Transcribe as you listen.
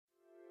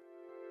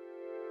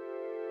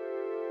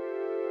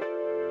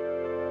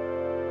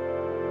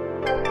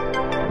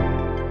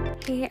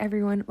Hey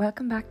everyone,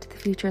 welcome back to the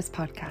Futurist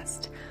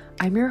podcast.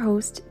 I'm your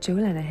host, Jo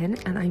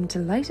Lenehan, and I'm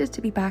delighted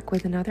to be back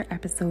with another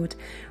episode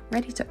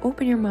ready to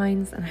open your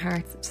minds and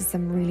hearts to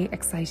some really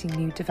exciting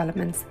new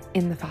developments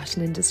in the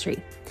fashion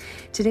industry.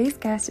 Today's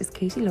guest is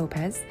Katie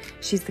Lopes.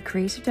 She's the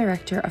creative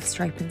director of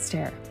Stripe and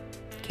Stare.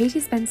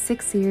 Katie spent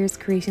 6 years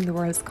creating the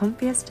world's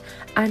comfiest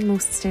and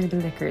most sustainable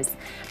knickers,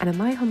 and in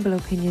my humble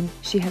opinion,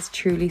 she has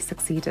truly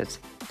succeeded.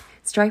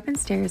 Stripe and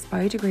Stare's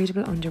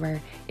biodegradable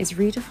underwear is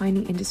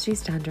redefining industry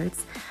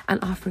standards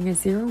and offering a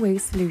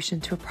zero-waste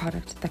solution to a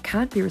product that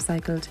can't be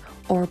recycled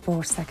or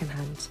bought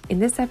secondhand. In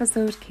this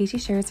episode, Katie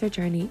shares her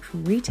journey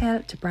from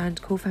retail to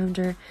brand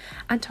co-founder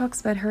and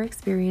talks about her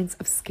experience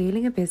of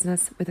scaling a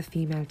business with a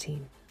female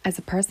team. As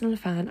a personal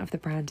fan of the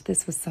brand,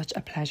 this was such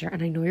a pleasure,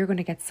 and I know you're going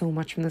to get so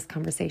much from this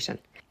conversation.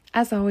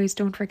 As always,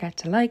 don't forget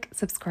to like,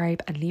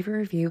 subscribe and leave a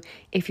review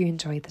if you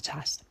enjoyed the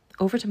chat.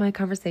 Over to my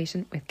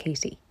conversation with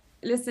Katie.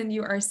 Listen,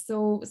 you are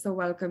so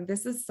welcome.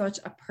 This is such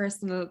a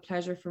personal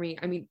pleasure for me.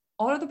 I mean,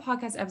 all of the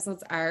podcast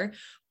episodes are,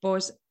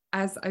 but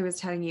as I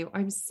was telling you,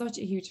 I'm such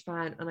a huge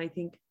fan, and I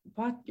think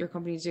what your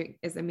company is doing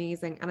is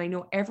amazing. And I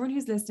know everyone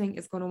who's listening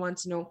is going to want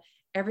to know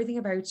everything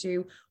about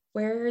you,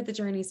 where the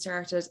journey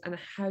started and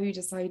how you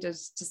decided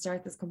to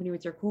start this company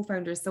with your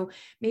co-founders. So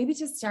maybe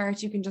to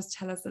start, you can just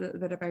tell us a little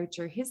bit about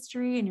your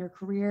history and your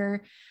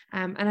career,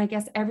 and I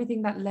guess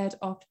everything that led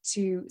up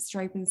to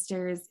Stripe and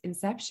Stare's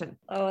inception.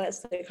 Oh,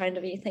 that's so kind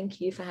of you. Thank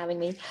you for having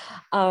me.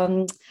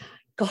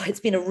 God, it's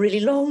been a really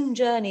long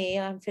journey.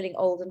 I'm feeling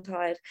old and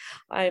tired.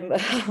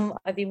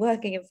 I've been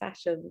working in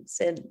fashion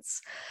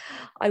since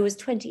I was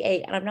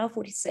 28 and I'm now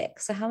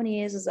 46. So how many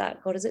years is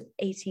that? God, is it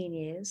 18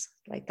 years?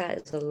 Like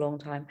that is a long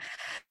time.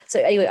 So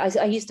anyway,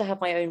 I used to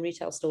have my own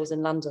retail stores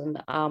in London.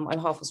 I'm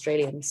half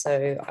Australian,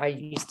 so I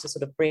used to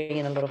sort of bring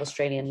in a lot of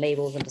Australian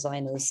labels and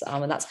designers,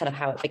 and that's kind of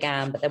how it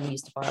began. But then we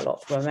used to buy a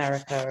lot from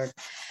America and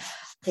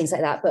things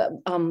like that. But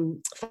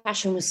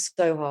fashion was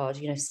so hard,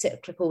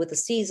 cyclical with the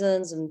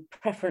seasons and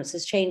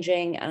preferences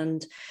changing.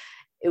 And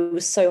it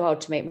was so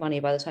hard to make money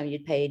by the time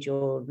you'd paid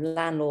your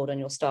landlord and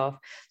your staff.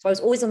 So I was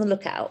always on the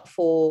lookout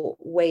for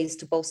ways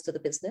to bolster the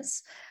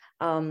business.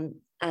 And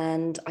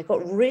I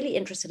got really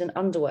interested in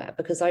underwear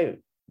because I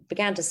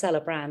began to sell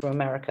a brand from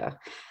America.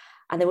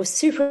 And they were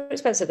super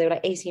expensive. They were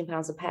like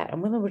 £18 a pair.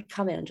 And women would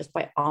come in and just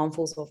buy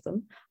armfuls of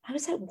them. I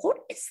was like, what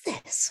is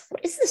this?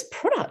 What is this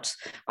product?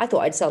 I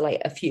thought I'd sell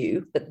like a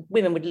few, but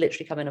women would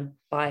literally come in and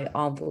buy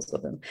armfuls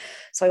of them.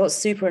 So I got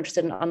super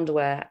interested in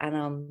underwear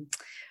and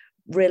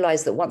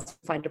realized that once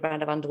they find a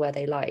brand of underwear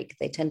they like,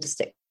 they tend to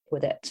stick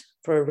with it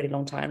for a really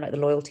long time. Like the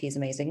loyalty is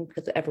amazing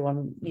because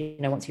everyone,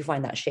 once you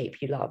find that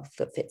shape you love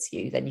that fits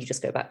you, then you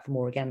just go back for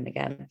more again and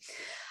again.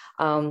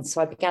 So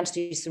I began to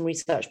do some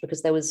research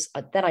because I was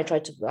like,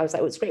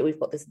 oh, it's great, we've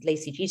got this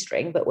lacy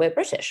G-string, but we're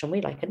British and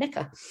we like a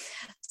knicker.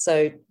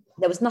 So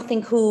there was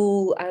nothing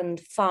cool and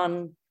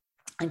fun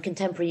and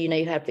contemporary.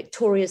 You had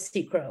Victoria's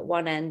Secret at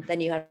one end,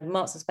 then you had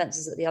Marks and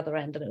Spencer's at the other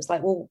end. And it was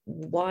like, well,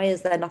 why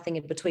is there nothing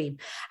in between?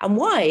 And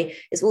why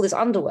is all this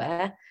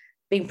underwear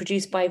being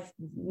produced by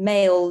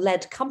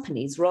male-led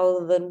companies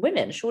rather than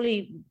women?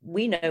 Surely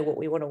we know what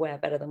we want to wear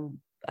better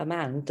than a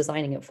man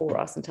designing it for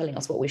us and telling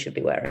us what we should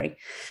be wearing.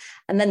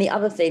 And then the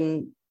other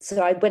thing,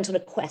 so I went on a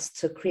quest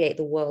to create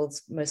the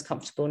world's most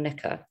comfortable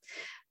knicker,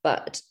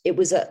 but it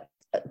was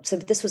so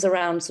this was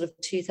around sort of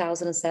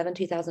 2007,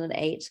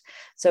 2008.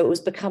 So it was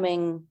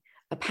becoming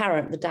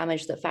apparent the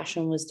damage that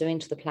fashion was doing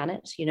to the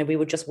planet. We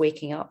were just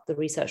waking up. The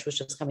research was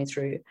just coming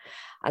through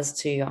as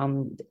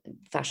to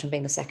fashion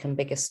being the second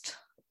biggest,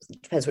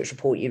 depends which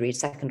report you read,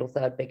 second or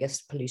third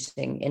biggest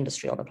polluting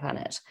industry on the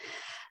planet.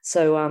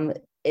 So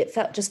it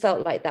just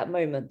felt like that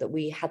moment that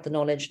we had the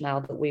knowledge now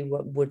that we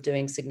were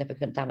doing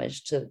significant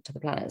damage to the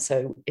planet.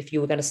 So if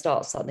you were going to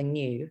start something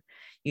new,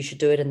 you should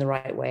do it in the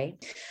right way.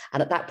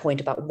 And at that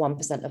point, about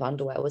 1% of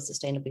underwear was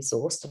sustainably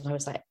sourced. And I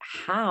was like,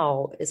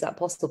 how is that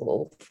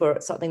possible for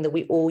something that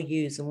we all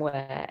use and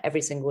wear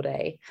every single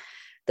day,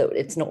 that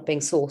it's not being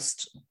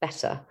sourced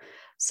better?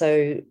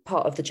 So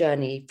part of the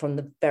journey from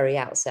the very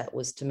outset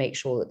was to make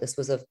sure that this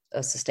was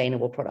a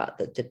sustainable product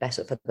that did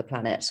better for the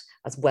planet,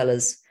 as well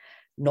as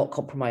not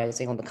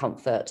compromising on the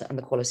comfort and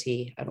the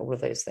quality and all of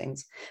those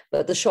things.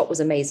 But the shop was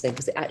amazing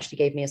because it actually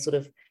gave me a sort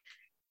of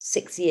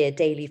 6-year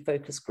daily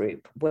focus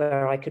group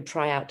where I could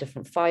try out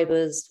different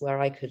fibers, where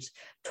I could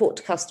talk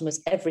to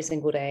customers every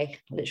single day.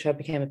 Literally, I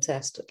became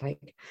obsessed.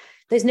 Like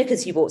those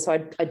knickers you bought, so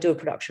I'd do a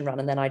production run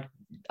and then I'd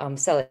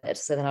sell it.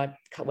 So then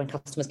when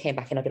customers came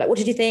back in, I'd be like, what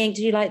did you think?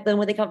 Did you like them?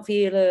 Were they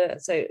comfy?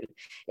 So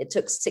it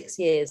took 6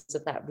 years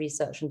of that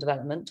research and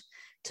development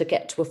to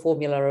get to a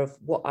formula of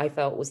what I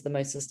felt was the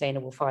most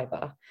sustainable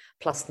fiber,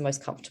 plus the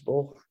most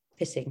comfortable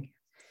fitting.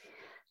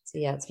 So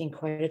yeah, it's been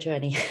quite a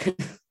journey.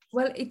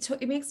 Well,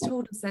 it makes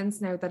total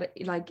sense now that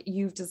like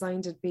you've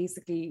designed it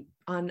basically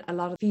on a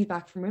lot of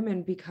feedback from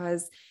women,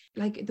 because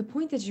like the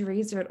point that you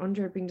raised about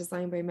underwear being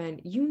designed by men,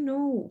 you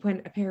know,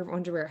 when a pair of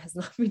underwear has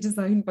not been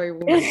designed by a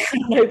woman.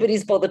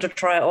 Nobody's bothered to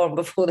try it on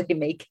before they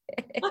make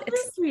it.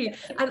 Honestly,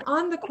 and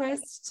on the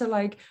quest to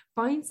like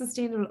find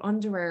sustainable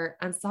underwear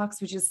and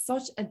socks, which is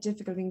such a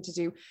difficult thing to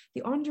do,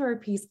 the underwear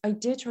piece, I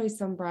did try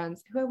some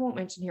brands who I won't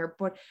mention here,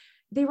 but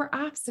they were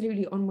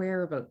absolutely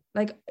unwearable.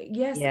 Like,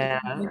 yes, Yeah.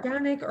 it's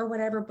organic or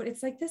whatever, but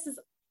it's like, this is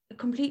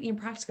completely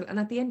impractical. And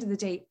at the end of the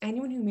day,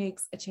 anyone who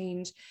makes a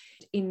change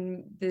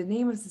in the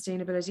name of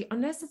sustainability,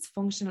 unless it's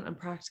functional and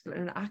practical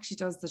and it actually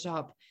does the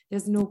job,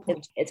 there's no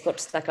point. It's got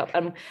to stack up.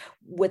 And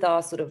with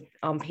our sort of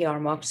PR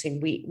and marketing,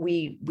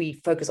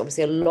 we focus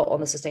obviously a lot on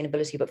the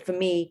sustainability. But for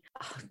me,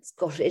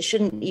 gosh, it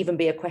shouldn't even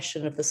be a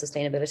question of the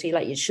sustainability.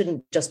 Like, it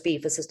shouldn't just be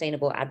for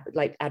sustainable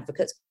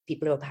advocates,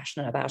 people who are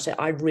passionate about it.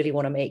 I really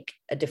want to make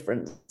a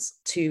difference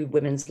to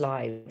women's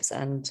lives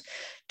and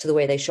to the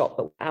way they shop,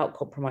 but without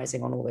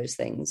compromising on all those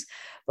things.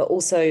 But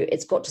also,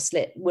 it's got to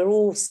slip. We're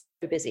all so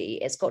busy.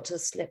 It's got to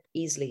slip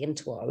easily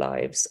into our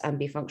lives and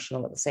be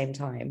functional at the same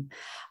time.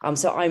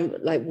 So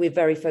we're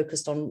very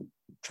focused on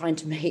trying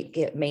to make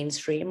it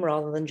mainstream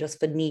rather than just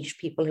for niche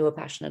people who are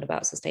passionate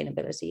about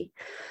sustainability.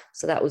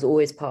 So that was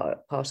always part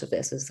of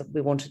this, is that we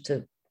wanted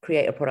to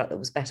create a product that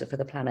was better for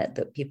the planet,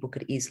 that people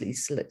could easily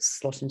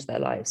slot into their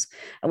lives.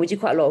 And we do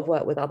quite a lot of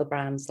work with other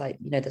brands, like,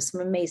 you know, there's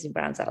some amazing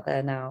brands out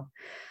there now.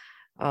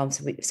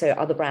 So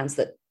other brands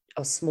that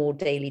are small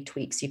daily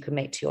tweaks you can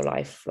make to your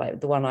life. Like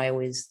the one I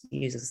always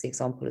use as the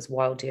example is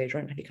Wild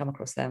Deodorant. Have you come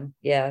across them?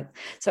 Yeah.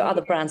 So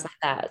other brands like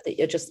that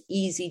are just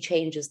easy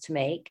changes to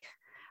make,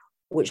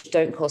 which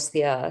don't cost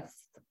the earth,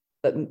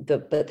 but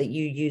that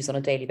you use on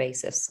a daily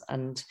basis.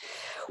 And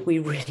we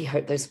really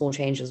hope those small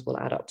changes will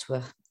add up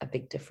to a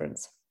big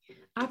difference.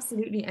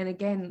 Absolutely. And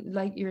again,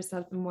 like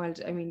yourself and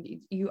Wild, I mean,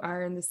 you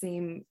are in the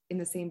same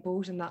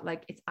boat, and that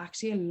like it's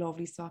actually a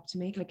lovely swap to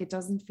make. Like, it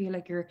doesn't feel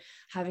like you're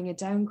having a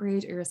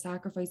downgrade or a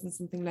sacrifice in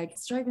something. Like,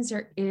 Stripe and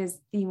Stare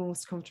is the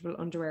most comfortable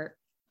underwear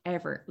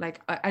ever.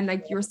 Like, and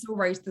like you're so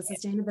right, the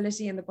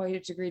sustainability and the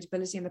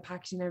biodegradability and the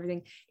packaging and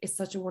everything is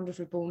such a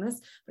wonderful bonus,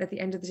 but at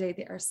the end of the day,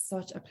 they are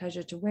such a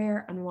pleasure to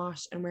wear and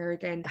wash and wear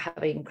again.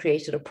 Having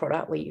created a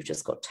product where you've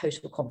just got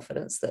total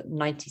confidence that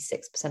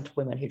 96% of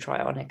women who try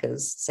our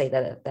knickers say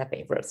they're their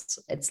favorites.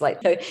 It's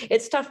like, no,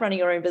 it's tough running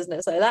your own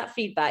business, so that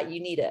feedback, you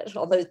need it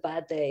on those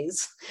bad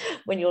days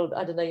when your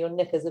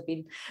knickers have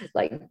been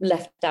like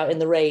left out in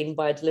the rain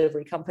by a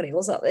delivery company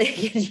or something.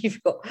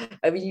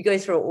 You go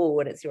through it all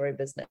when it's your own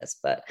business,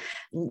 but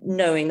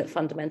knowing that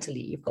fundamentally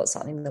you've got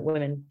something that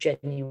women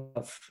genuinely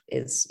love,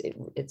 it's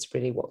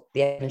really what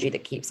the energy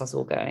that keeps us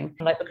all going.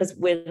 Like, because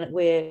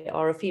we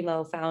are a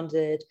female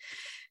founded,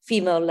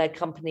 female led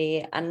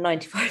company, and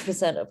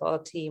 95% of our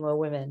team are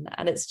women,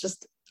 and it's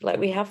just like,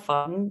 we have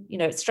fun, you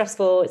know, it's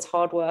stressful, it's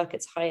hard work,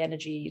 it's high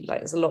energy, like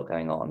there's a lot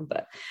going on,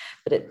 but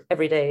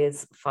every day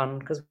is fun,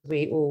 because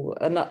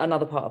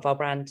another part of our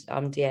brand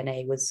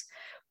DNA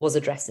was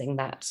addressing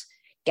that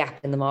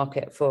gap in the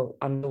market for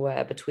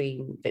underwear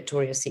between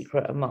Victoria's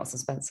Secret and Marks and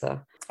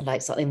Spencer,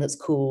 like something that's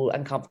cool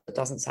and comfort,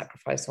 doesn't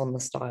sacrifice on the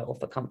style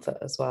for comfort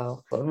as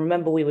well. But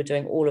remember, we were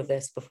doing all of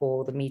this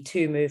before the Me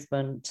Too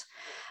movement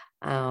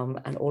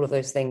and all of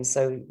those things.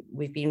 So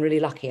we've been really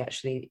lucky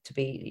actually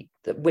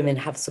that women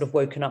have sort of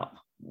woken up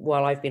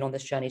while I've been on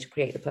this journey to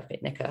create the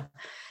perfect knicker.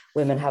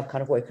 Women have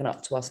kind of woken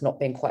up to us not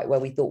being quite where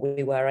we thought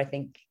we were, I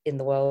think, in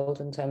the world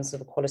in terms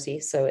of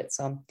equality. So it's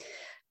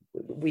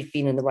we've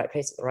been in the right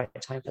place at the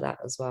right time for that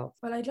as well.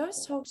 Well, I'd love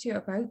to talk to you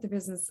about the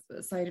business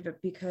side of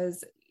it,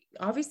 because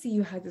obviously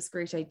you had this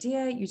great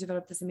idea, you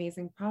developed this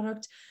amazing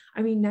product.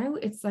 I mean, now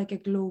it's like a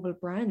global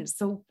brand.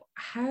 So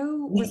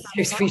how was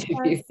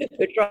that?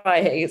 We're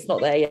trying. It's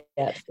not there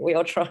yet. We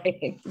are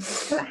trying.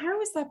 But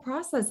how is that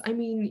process? I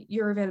mean,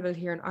 you're available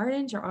here in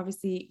Ireland, you're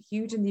obviously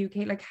huge in the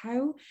UK. Like,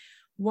 how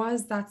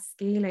was that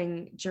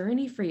scaling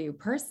journey for you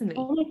personally?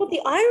 Oh my God, the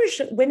Irish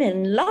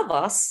women love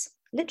us.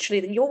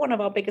 Literally, you're one of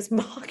our biggest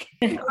markets.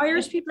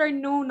 Irish people are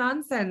no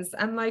nonsense,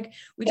 and like,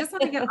 we just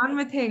want to get on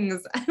with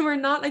things, and we're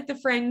not like the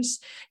French.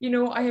 You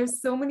know, I have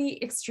so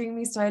many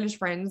extremely stylish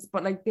friends,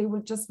 but like they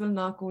will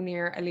not go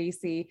near a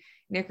lacy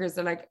knickers.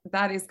 They're like,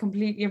 that is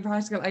completely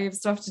impractical, I have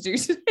stuff to do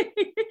today.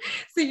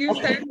 So you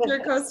found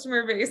your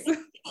customer base.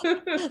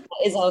 That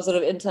is our sort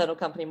of internal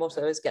company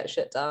motto, is get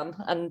shit done,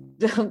 and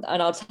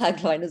our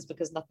tagline is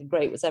because nothing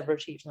great was ever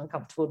achieved in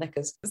uncomfortable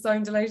knickers. So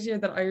I'm delighted to hear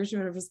that Irish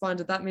women have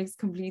responded. That makes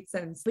complete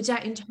sense. But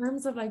yeah, in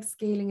terms of like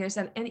scaling it,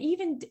 and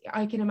even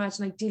I can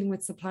imagine like dealing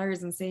with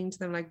suppliers and saying to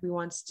them like, we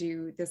want to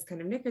do this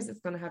kind of knickers, it's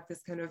going to have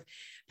this kind of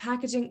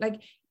packaging.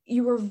 Like,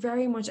 you were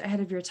very much ahead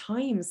of your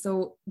time.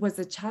 So was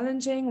it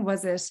challenging?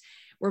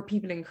 Were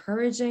people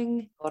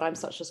encouraging? God, I'm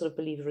such a sort of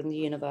believer in the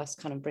universe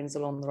kind of brings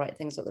along the right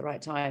things at the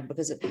right time,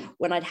 because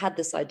when I'd had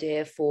this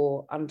idea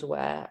for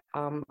underwear,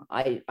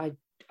 I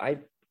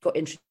got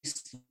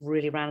introduced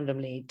really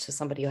randomly to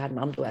somebody who had an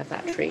underwear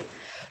factory.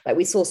 Like,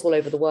 we source all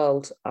over the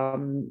world.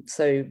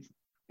 So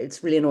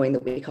it's really annoying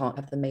that we can't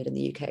have them made in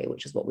the UK,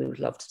 which is what we would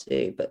love to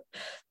do, but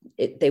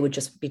they would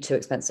just be too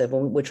expensive.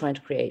 And we're trying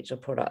to create a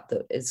product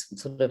that is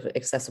sort of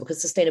accessible,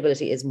 because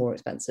sustainability is more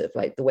expensive.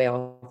 Like the way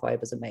our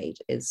fibers are made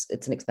it's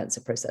an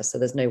expensive process. So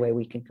there's no way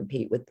we can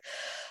compete with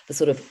the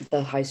sort of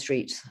the high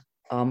street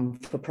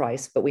for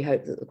price, but we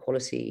hope that the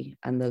quality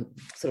and the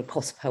sort of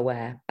cost per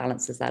wear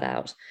balances that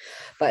out.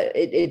 But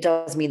it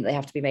does mean that they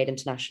have to be made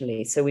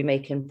internationally. So we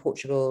make in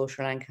Portugal,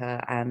 Sri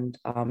Lanka, and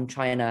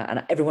China.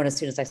 And everyone, as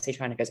soon as I say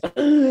China, goes,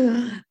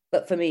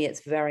 but for me,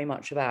 it's very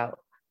much about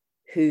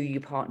who you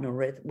partner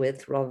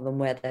with rather than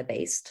where they're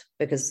based,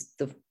 because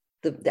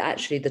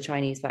actually the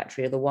Chinese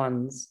factory are the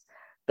ones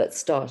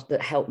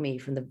that helped me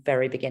from the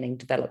very beginning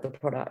develop the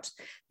product.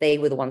 They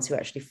were the ones who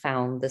actually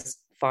found this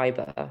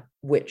fiber,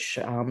 which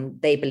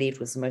they believed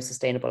was the most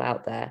sustainable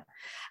out there.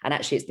 And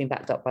actually it's been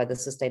backed up by the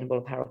Sustainable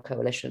Apparel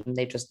Coalition.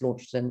 They've just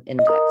launched an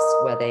index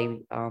where they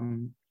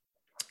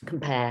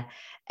compare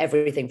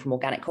everything from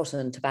organic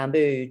cotton to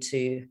bamboo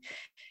to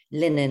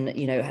linen,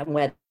 and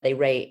where they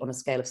rate on a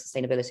scale of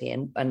sustainability.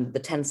 And the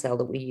tencel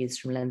that we used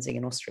from Lenzing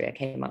in Austria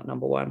came out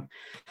number one.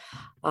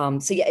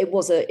 So yeah, it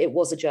was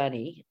a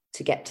journey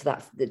to get to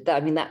that.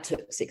 I mean, that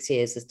took 6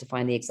 years to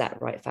find the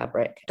exact right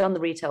fabric. I'd done the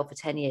retail for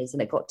 10 years,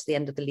 and it got to the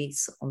end of the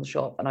lease on the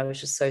shop, and I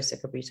was just so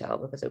sick of retail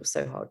because it was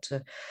so hard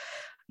to,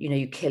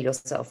 you kill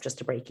yourself just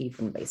to break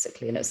even,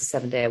 basically, and it was a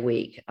 7-day a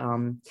week.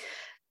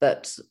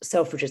 But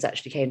Selfridges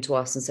actually came to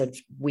us and said,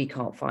 we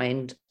can't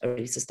find a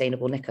really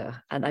sustainable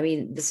knicker. And I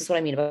mean, this is what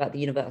I mean about the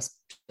universe,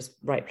 just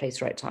right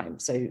place, right time.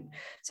 So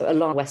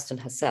Alana Weston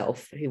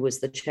herself, who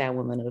was the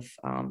chairwoman of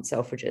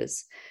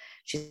Selfridges,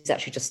 she's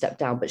actually just stepped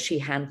down, but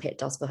she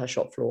handpicked us for her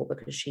shop floor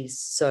because she's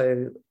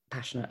so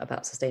passionate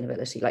about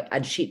sustainability.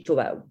 And she talked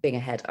about being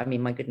ahead. I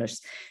mean, my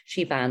goodness,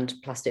 she banned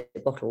plastic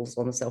bottles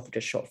on the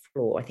Selfridges shop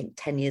floor, I think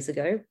 10 years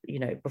ago,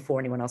 before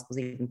anyone else was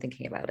even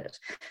thinking about it.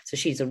 So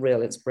she's a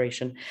real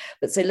inspiration.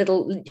 But so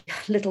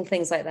little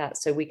things like that.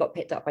 So we got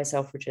picked up by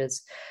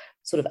Selfridges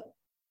sort of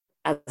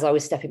as I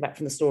was stepping back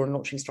from the store and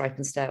launching Stripe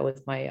and Stare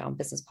with my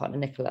business partner,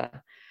 Nicola.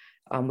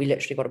 We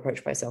literally got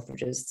approached by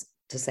Selfridges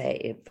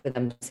for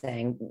them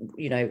saying,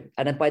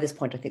 and by this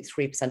point, I think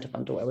 3% of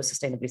underwear was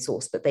sustainably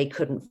sourced, but they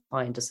couldn't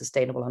find a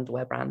sustainable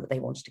underwear brand that they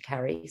wanted to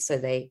carry. So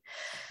they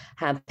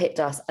handpicked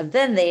us. And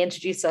then they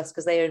introduced us,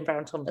 because they own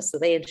Brown Thomas. So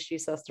they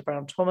introduced us to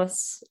Brown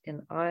Thomas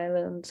in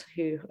Ireland,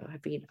 who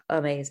have been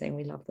amazing.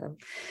 We love them.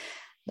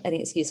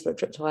 Any excuse for a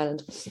trip to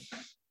Ireland.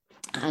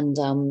 And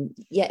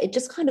it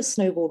just kind of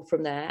snowballed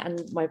from there.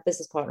 And my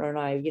business partner and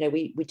I,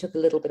 we took a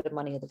little bit of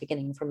money at the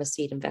beginning from a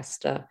seed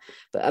investor,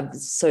 but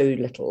so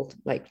little,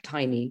 like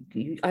tiny.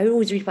 I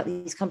always read about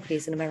these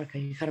companies in America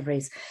who kind of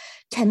raise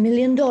 $10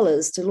 million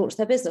to launch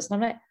their business.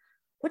 And I'm like,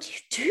 what do you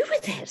do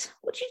with it?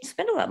 What do you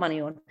spend all that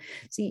money on?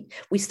 See,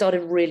 we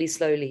started really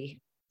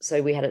slowly.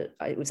 So we had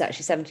it was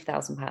actually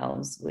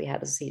 £70,000. We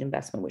had a seed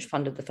investment, which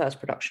funded the first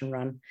production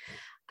run.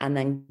 And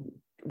then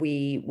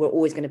we were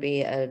always going to be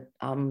a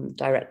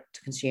direct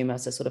to consumer,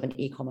 so sort of an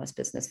e-commerce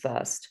business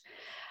first.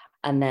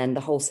 And then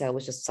the wholesale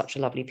was just such a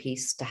lovely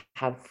piece to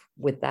have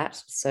with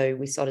that. So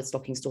we started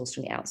stocking stores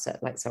from the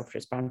outset, like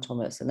Selfridges, Brown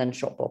Thomas, and then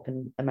Shopbop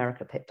in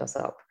America picked us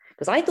up.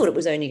 Because I thought it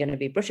was only going to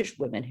be British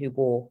women who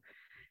wore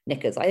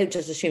knickers. I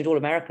just assumed all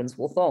Americans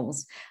wore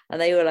thongs.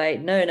 And they were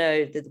like, no,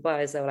 the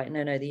buyers, they were like,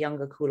 no, the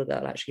younger, cooler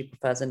girl actually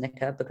prefers a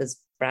knicker,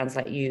 because brands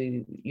like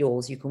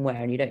yours you can wear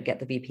and you don't get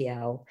the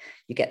VPL,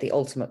 you get the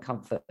ultimate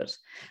comfort.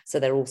 So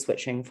they're all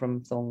switching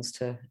from thongs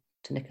to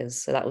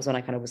knickers. So that was when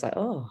I kind of was like,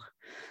 oh,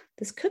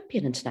 this could be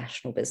an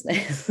international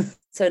business.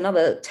 So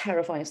another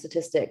terrifying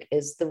statistic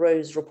is the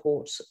Rose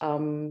report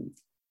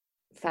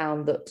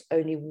found that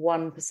only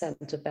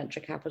 1% of venture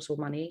capital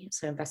money,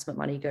 so investment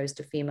money, goes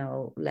to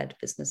female-led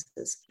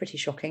businesses. Pretty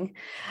shocking,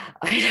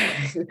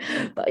 I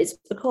know, but it's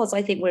because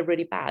I think we're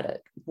really bad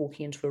at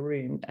walking into a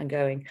room and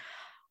going,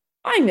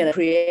 I'm going to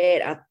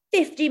create a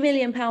 £50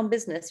 million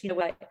business. We're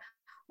like,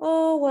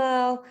 oh,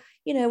 well,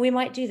 we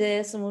might do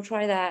this and we'll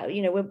try that.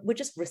 We're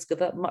just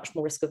much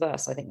more risk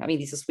averse, I think. I mean,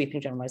 these are sweeping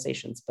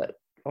generalizations, but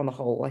on the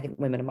whole, I think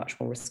women are much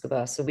more risk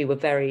averse. So we were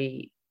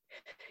very,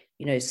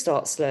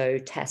 start slow,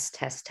 test,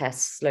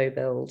 slow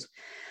build.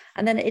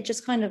 And then it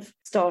just kind of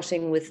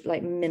starting with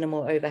like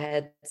minimal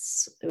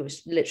overheads. It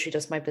was literally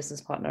just my business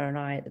partner and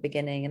I at the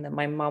beginning. And then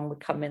my mum would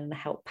come in and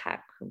help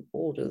pack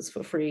orders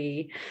for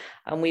free.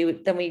 And we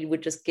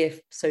would just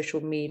gift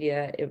social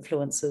media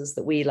influencers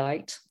that we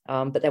liked.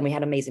 But then we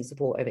had amazing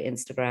support over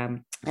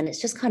Instagram. And it's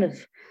just kind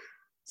of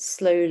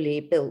slowly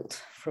built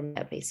from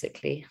there,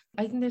 basically.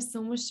 I think there's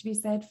so much to be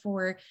said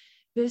for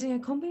building a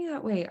company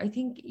that way. I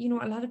think, a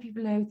lot of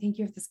people now think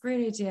you have this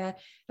great idea.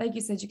 Like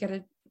you said, you get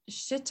a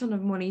shit ton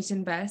of money to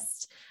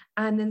invest,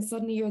 and then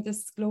suddenly you're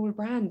this global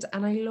brand.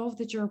 And I love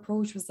that your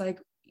approach was like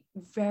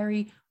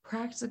very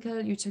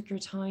practical. You took your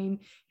time,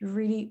 you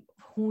really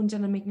honed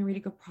in on making a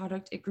really good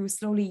product. It grew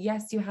slowly.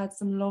 Yes, you had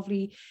some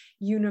lovely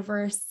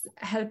universe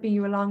helping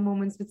you along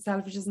moments with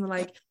Selfridges and the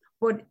like,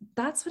 but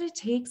that's what it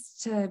takes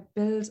to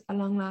build a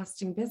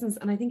long-lasting business.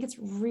 And I think it's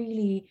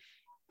really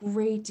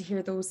great to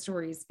hear those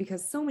stories,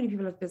 because so many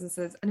people have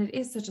businesses and it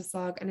is such a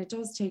slog and it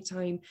does take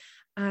time.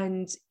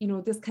 And, you know,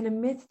 this kind of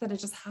myth that it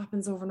just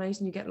happens overnight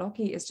and you get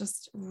lucky is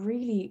just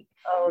really,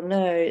 Oh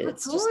no,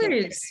 it's just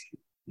good.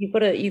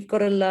 you've got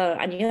to learn,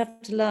 and you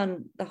have to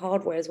learn the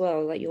hard way as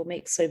well. Like, you'll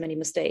make so many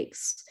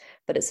mistakes,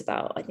 but it's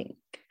about, I think,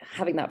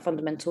 having that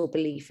fundamental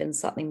belief in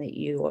something that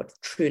you are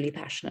truly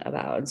passionate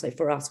about. And so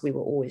for us, we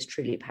were always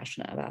truly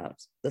passionate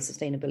about the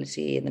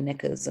sustainability and the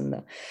knickers and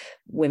the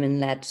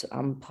women-led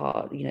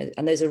part, you know,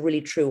 and those are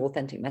really true,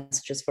 authentic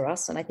messages for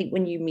us. And I think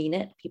when you mean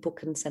it, people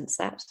can sense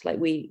that. Like,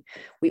 we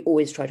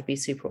always try to be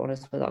super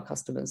honest with our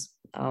customers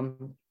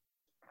in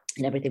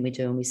everything we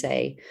do and we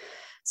say.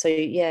 So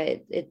yeah,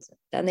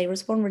 and they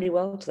respond really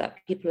well to that.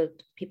 People,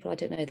 I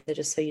don't know, they're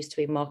just so used to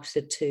being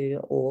marketed to,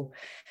 or,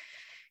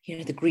 you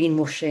know, the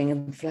greenwashing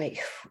and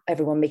like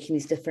everyone making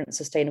these different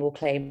sustainable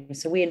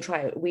claims. So we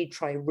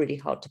try really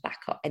hard to back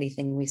up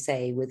anything we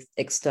say with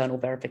external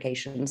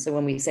verification. So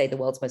when we say the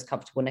world's most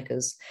comfortable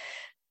knickers,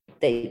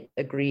 they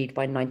agreed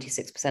by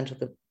 96% of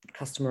the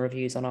customer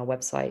reviews on our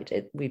website.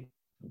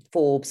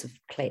 Forbes have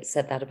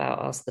said that about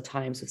us, the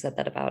Times have said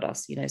that about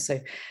us, you know, so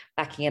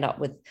backing it up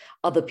with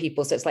other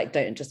people. So it's like,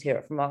 don't just hear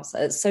it from us.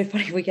 It's so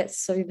funny, we get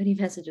so many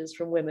messages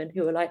from women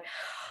who are like,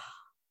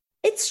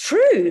 it's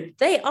true,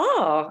 they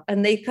are,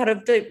 and they kind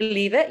of don't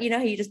believe it. You know,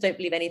 you just don't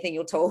believe anything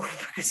you're told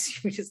because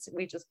we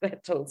just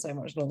get told so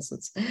much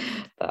nonsense.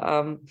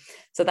 But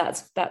so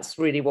that's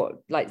really what,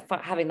 like,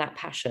 having that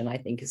passion, I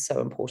think, is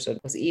so important,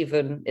 because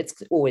even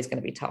it's always going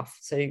to be tough.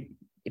 So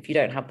if you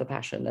don't have the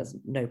passion, there's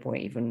no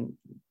point even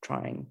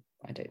trying,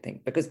 I don't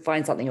think, because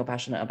find something you're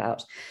passionate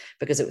about,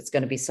 because it's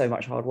going to be so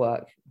much hard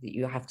work that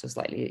you have to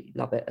slightly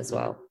love it as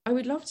well. I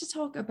would love to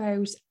talk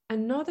about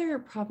another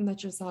problem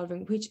that you're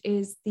solving, which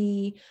is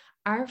the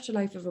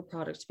afterlife of a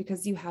product,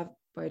 because you have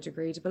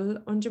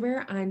biodegradable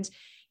underwear. And,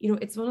 you know,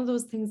 it's one of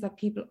those things that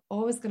people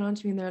always get on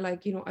to me and they're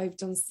like, you know, I've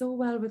done so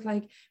well with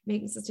like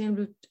making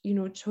sustainable, you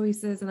know,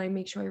 choices, and I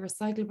make sure I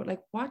recycle, but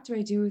like, what do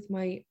I do with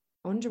my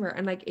underwear?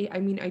 And like, I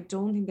mean, I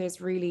don't think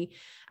there's really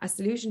a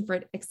solution for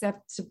it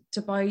except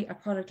to buy a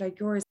product like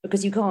yours,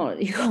 because you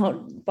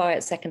can't buy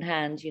it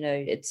secondhand. You know,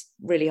 it's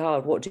really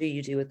hard. What do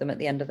you do with them at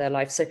the end of their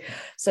life? So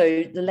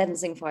the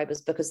lensing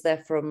fibers, because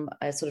they're from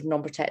a sort of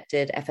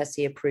non-protected,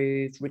 FSC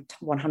approved,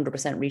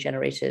 100%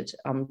 regenerated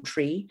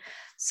tree,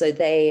 so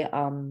they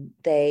are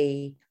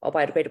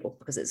biodegradable,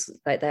 because it's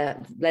like they're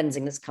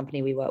lensing, this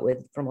company we work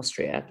with from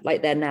Austria,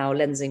 like they're now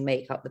lensing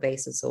make up the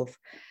basis of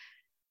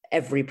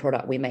every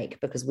product we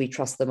make, because we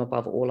trust them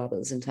above all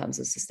others in terms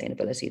of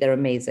sustainability. They're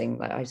amazing.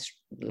 Like, I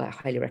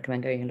highly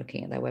recommend going and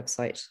looking at their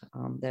website.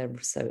 They're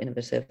so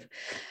innovative.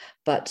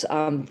 But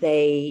so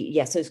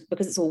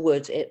because it's all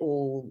wood,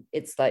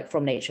 it's like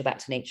from nature back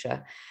to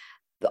nature.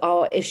 But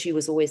our issue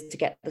was always to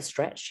get the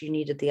stretch. You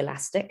needed the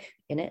elastic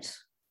in it.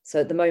 So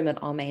at the moment,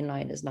 our main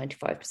line is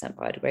 95%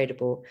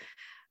 biodegradable.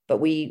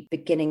 But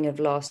beginning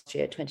of last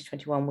year,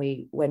 2021,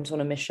 we went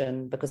on a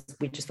mission because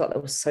we just felt there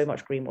was so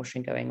much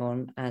greenwashing going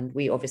on. And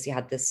we obviously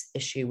had this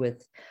issue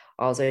with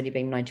ours only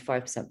being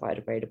 95%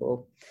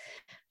 biodegradable.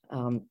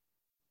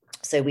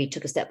 So we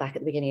took a step back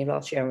at the beginning of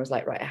last year and was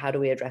like, right, how do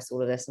we address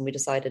all of this? And we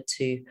decided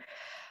to,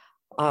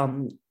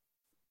 so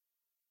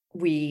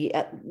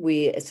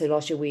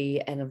last year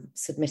we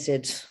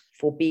submitted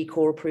for B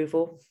Corp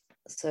approval.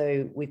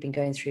 So we've been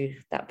going through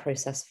that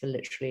process for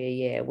literally a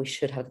year. We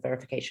should have the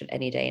verification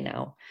any day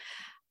now.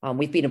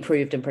 We've been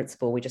approved in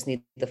principle. We just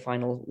need the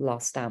final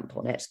last stamp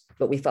on it.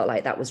 But we felt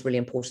like that was really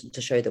important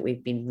to show that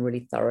we've been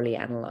really thoroughly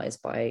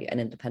analysed by an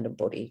independent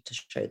body to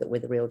show that we're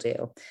the real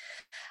deal.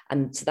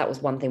 And so that was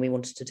one thing we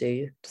wanted to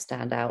do to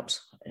stand out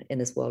in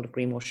this world of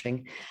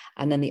greenwashing.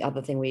 And then the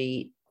other thing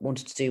we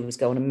wanted to do was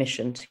go on a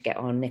mission to get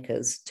our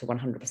knickers to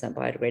 100%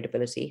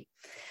 biodegradability.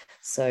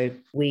 So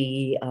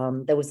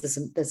there's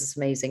this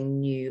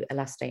amazing new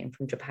elastane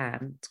from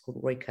Japan. It's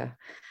called Roika,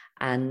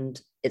 and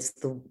it's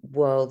the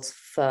world's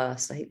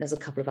first. I think there's a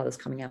couple of others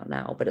coming out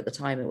now, but at the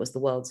time it was the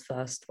world's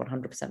first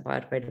 100%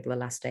 biodegradable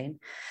elastane,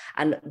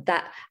 and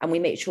we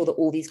make sure that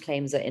all these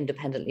claims are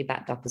independently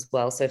backed up as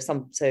well. So if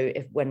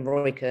when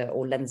Roika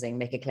or Lensing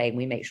make a claim,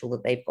 we make sure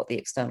that they've got the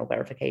external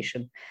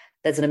verification.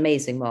 There's an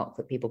amazing mark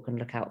that people can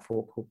look out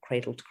for called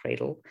Cradle to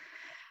Cradle.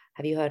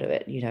 Have you heard of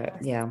it? You know,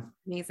 yeah,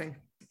 amazing.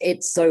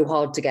 It's so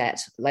hard to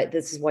get. Like,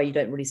 this is why you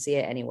don't really see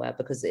it anywhere,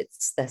 because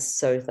they're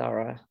so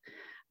thorough.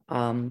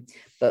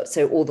 But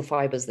so all the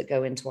fibers that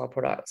go into our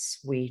products,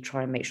 we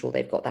try and make sure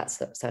they've got that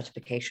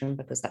certification,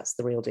 because that's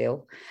the real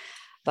deal.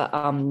 But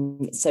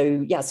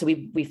so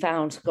we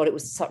found, God, it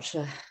was such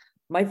a,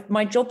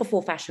 my job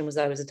before fashion was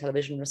I was a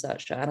television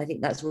researcher, and I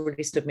think that's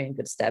really stood me in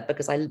good stead,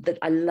 because I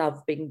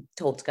love being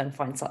told to go and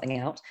find something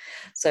out.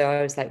 So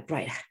I was like,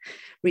 right,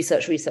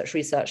 research,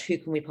 who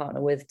can we partner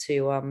with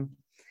to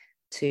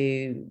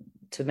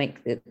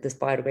make this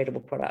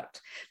biodegradable product.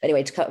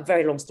 Anyway, to cut a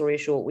very long story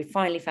short, we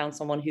finally found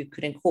someone who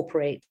could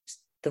incorporate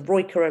the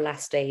Roika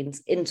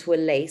elastanes into a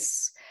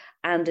lace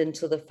and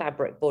into the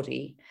fabric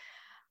body.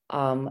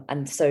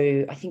 And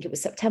so I think it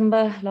was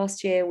September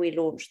last year, we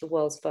launched the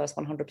world's first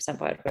 100%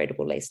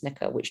 biodegradable lace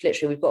knicker, which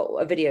literally we've got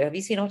a video. Have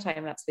you seen our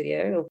time-lapse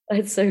video?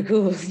 It's so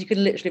cool. You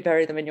can literally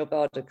bury them in your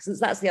garden, because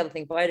that's the other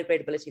thing.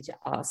 Biodegradability to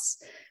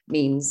us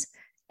means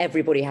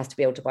everybody has to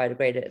be able to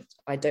biodegrade it.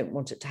 I don't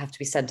want it to have to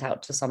be sent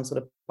out to some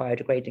sort of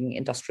biodegrading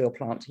industrial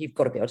plant. You've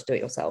got to be able to do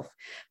it yourself.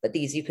 But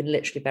these you can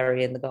literally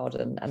bury in the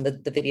garden. And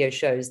the video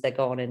shows they're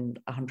gone in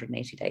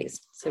 180 days.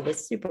 So we're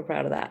super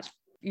proud of that.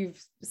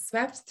 You've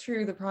swept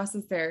through the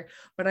process there,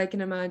 but I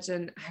can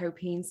imagine how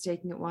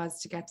painstaking it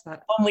was to get to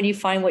that. And when you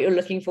find what you're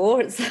looking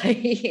for, it's like,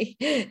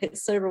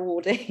 it's so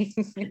rewarding.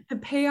 The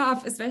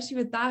payoff, especially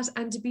with that,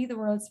 and to be the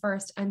world's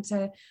first, and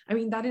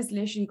that is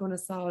literally going to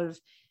solve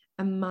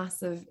a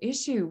massive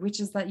issue, which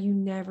is that you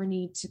never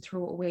need to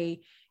throw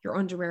away your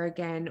underwear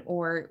again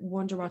or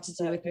wonder what to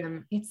do with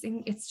them.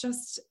 It's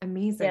just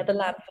amazing. Yeah, the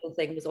landfill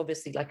thing was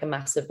obviously like a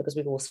massive, because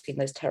we've all seen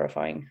those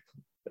terrifying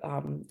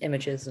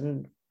images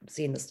and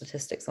seen the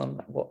statistics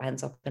on what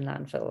ends up in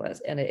landfill,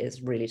 and it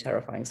is really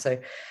terrifying. So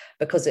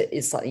because it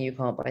is something you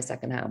can't buy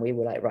secondhand, we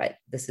were like, right,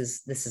 this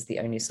is the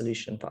only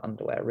solution for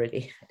underwear,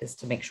 really, is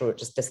to make sure it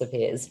just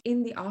disappears.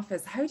 In the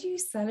office, how do you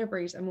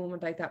celebrate a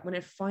moment like that when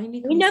it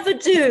finally comes? We never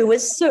do. We're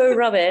so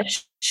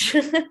rubbish.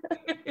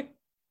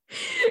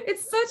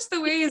 It's such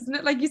the way, isn't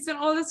it? Like, you spend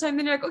all this time,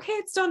 then you're like, okay,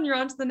 it's done, you're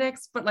on to the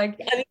next. But like,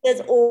 I mean,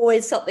 there's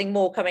always something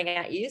more coming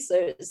at you, so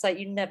it's like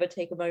you never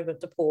take a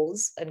moment to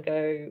pause and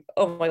go,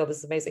 oh my god, this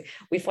is amazing.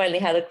 We finally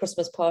had a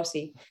Christmas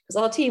party, because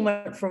our team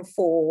went from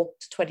 4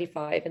 to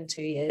 25 in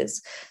 2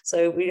 years,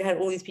 so we had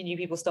all these new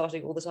people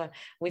starting all the time.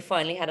 We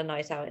finally had a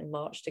night out in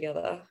March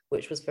together,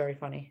 which was very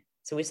funny.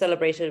 So we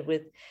celebrated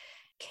with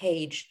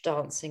cage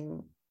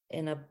dancing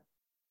in a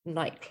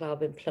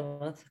nightclub in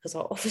Plymouth, because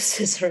our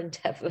offices are in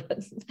Devon.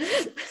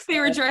 They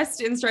were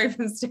dressed in stripe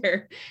and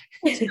stare.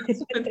 Oh,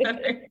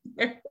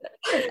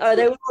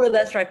 they were all in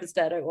their stripe and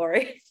stare, don't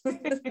worry.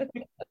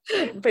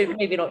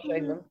 Maybe not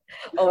showing them.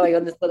 Oh my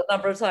goodness, but the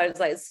number of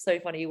times, like, it's so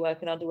funny, you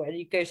work in underwear and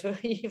you go to,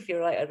 if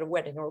you're like at a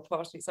wedding or a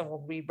party,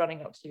 someone will be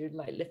running up to you and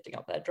like lifting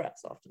up their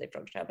dress after they've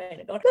drunk champagne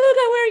and going, look,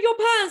 I'm wearing your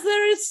pants,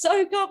 they're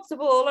so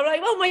comfortable. I'm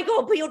like, oh my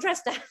god, put your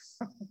dress down.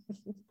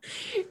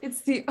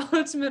 It's the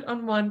ultimate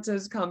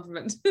unwanted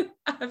compliment.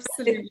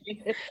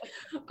 Absolutely.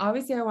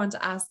 Obviously, I want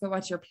to ask about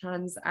what your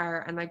plans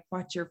are and like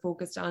what you're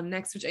focused on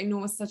next, which I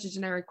know is such a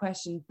generic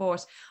question,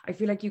 but I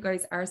feel like you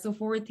guys are so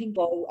forward thinking.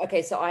 Well,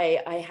 okay, so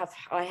I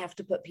have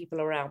to put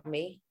people around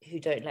me who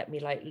don't let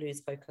me like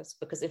lose focus,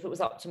 because if it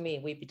was up to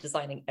me, we'd be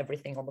designing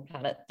everything on the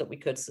planet that we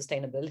could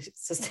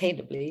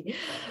sustainably.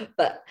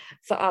 But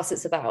for us,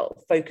 it's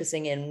about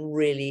focusing in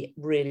really,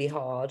 really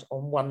hard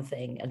on one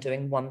thing and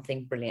doing one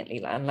thing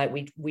brilliantly. And like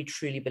we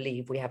truly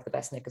believe we have the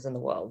best knickers in the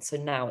world. So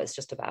now it's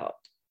just about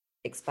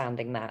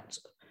expanding that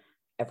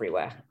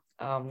everywhere.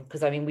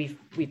 Because I mean, we've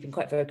been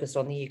quite focused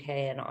on the UK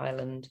and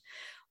Ireland.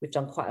 We've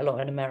done quite a lot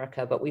in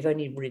America, but we've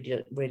only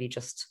really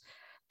just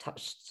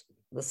touched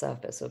the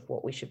surface of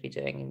what we should be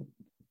doing in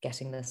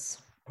getting this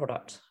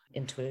product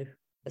into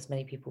as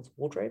many people's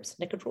wardrobes,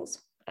 knicker drawers,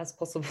 as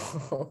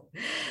possible.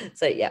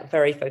 So yeah,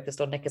 very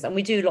focused on knickers, and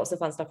we do lots of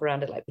fun stuff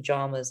around it, like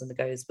pajamas and the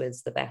goes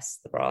with the vests,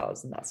 the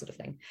bras, and that sort of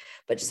thing.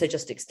 But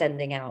just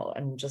extending out,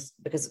 and just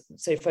because,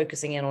 so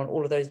focusing in on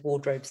all of those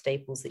wardrobe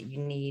staples that you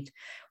need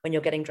when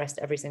you're getting dressed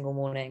every single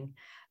morning,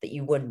 that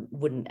you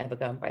wouldn't ever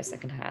go and buy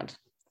secondhand.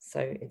 So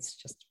it's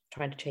just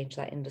trying to change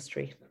that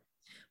industry.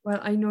 Well,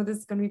 I know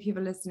there's going to be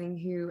people listening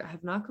who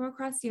have not come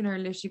across you and are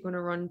literally going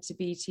to run to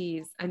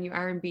BTs, and you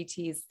are in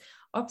BTs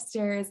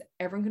upstairs.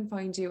 Everyone can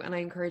find you, and I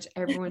encourage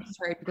everyone to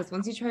try it, because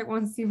once you try it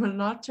once, you will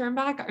not turn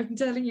back. I'm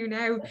telling you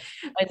now.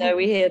 I know,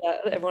 we hear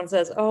that. Everyone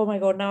says, oh my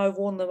God, now I've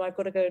worn them, I've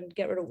got to go and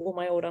get rid of all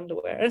my old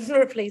underwear and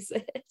replace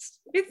it.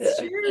 It's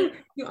true.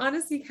 You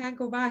honestly can't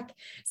go back.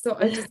 So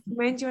I just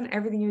commend you on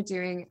everything you're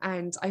doing,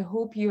 and I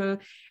hope you'll,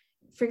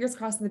 fingers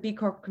crossed, when the B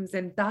Corp comes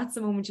in, that's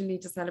a moment you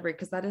need to celebrate,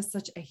 because that is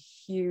such a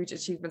huge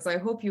achievement. So I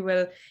hope you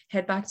will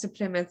head back to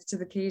Plymouth to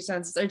the cage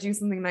dances, or do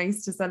something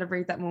nice to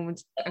celebrate that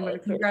moment. I'm going to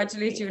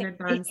congratulate you in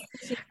advance.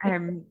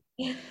 And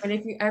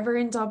if you're ever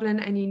in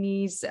Dublin and you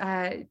need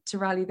to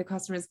rally the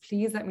customers,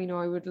 please let me know.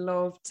 I would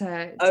love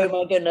to. Oh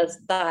my goodness,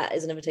 that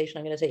is an invitation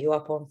I'm going to take you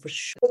up on for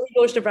sure. When we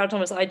launched at Brown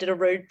Thomas, I did a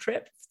road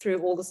trip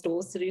through all the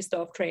stores to do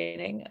staff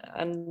training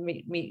and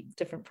meet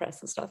different press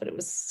and stuff, and it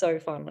was so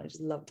fun. I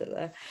just loved it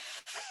there.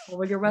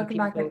 Well, you're welcome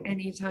back at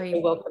any time.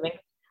 You're welcoming.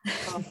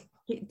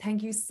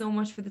 Thank you so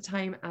much for the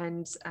time,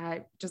 and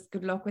just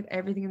good luck with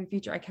everything in the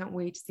future. I can't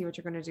wait to see what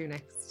you're going to do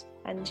next.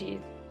 And you.